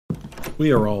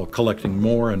We are all collecting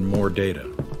more and more data,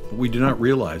 but we do not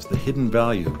realize the hidden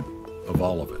value of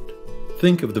all of it.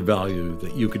 Think of the value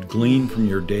that you could glean from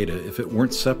your data if it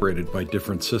weren't separated by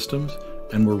different systems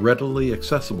and were readily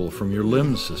accessible from your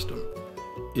LIMS system.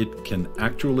 It can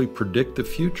actually predict the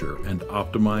future and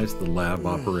optimize the lab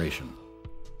operation.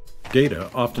 Data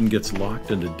often gets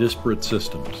locked into disparate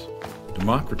systems.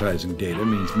 Democratizing data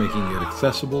means making it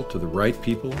accessible to the right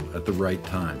people at the right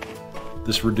time.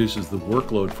 This reduces the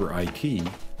workload for IT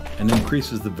and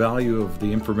increases the value of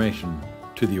the information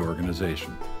to the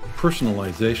organization.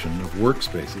 Personalization of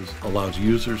workspaces allows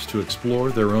users to explore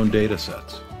their own data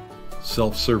sets.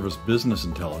 Self-service business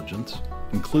intelligence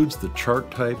includes the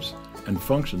chart types and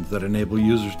functions that enable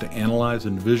users to analyze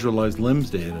and visualize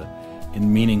LIMS data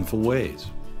in meaningful ways.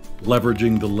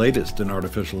 Leveraging the latest in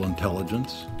artificial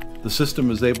intelligence, the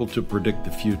system is able to predict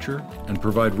the future and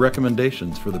provide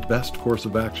recommendations for the best course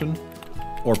of action,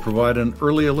 or provide an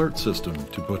early alert system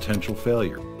to potential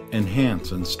failure.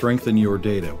 Enhance and strengthen your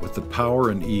data with the power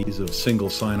and ease of single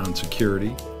sign-on security,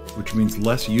 which means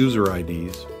less user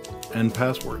IDs and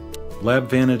passwords.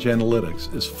 LabVantage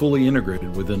Analytics is fully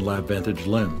integrated within LabVantage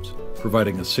LIMS,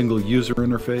 providing a single user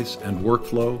interface and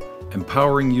workflow,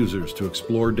 empowering users to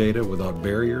explore data without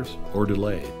barriers or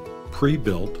delay.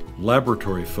 Pre-built,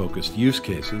 laboratory-focused use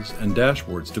cases and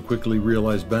dashboards to quickly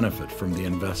realize benefit from the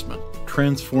investment.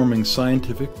 Transforming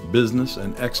scientific, business,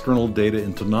 and external data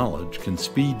into knowledge can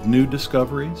speed new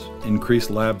discoveries,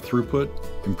 increase lab throughput,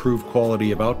 improve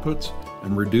quality of outputs,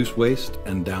 and reduce waste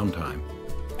and downtime.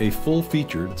 A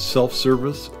full-featured,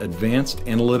 self-service, advanced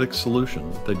analytics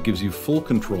solution that gives you full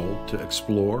control to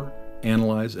explore,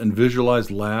 analyze, and visualize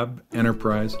lab,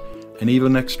 enterprise, and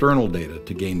even external data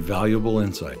to gain valuable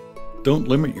insight. Don't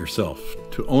limit yourself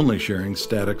to only sharing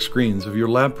static screens of your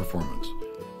lab performance.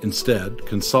 Instead,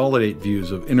 consolidate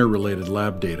views of interrelated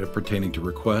lab data pertaining to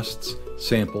requests,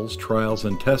 samples, trials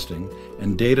and testing,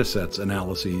 and datasets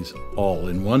analyses all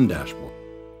in one dashboard.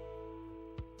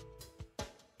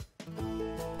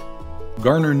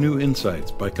 Garner new insights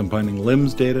by combining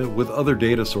LIMS data with other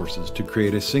data sources to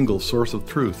create a single source of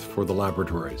truth for the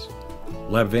laboratories.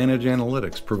 LabVantage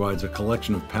Analytics provides a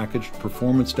collection of packaged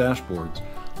performance dashboards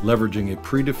leveraging a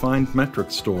predefined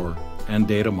metric store and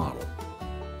data model.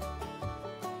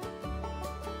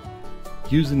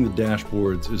 Using the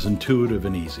dashboards is intuitive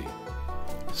and easy.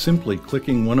 Simply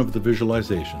clicking one of the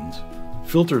visualizations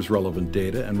filters relevant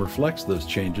data and reflects those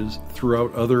changes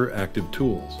throughout other active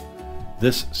tools.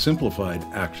 This simplified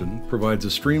action provides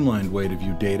a streamlined way to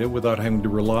view data without having to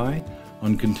rely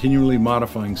on continually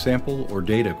modifying sample or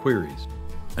data queries.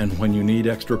 And when you need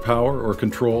extra power or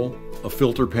control, a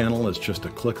filter panel is just a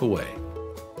click away.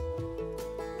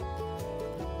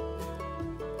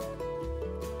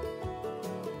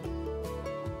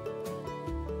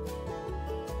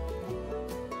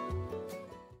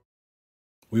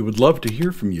 We would love to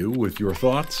hear from you with your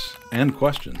thoughts and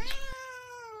questions.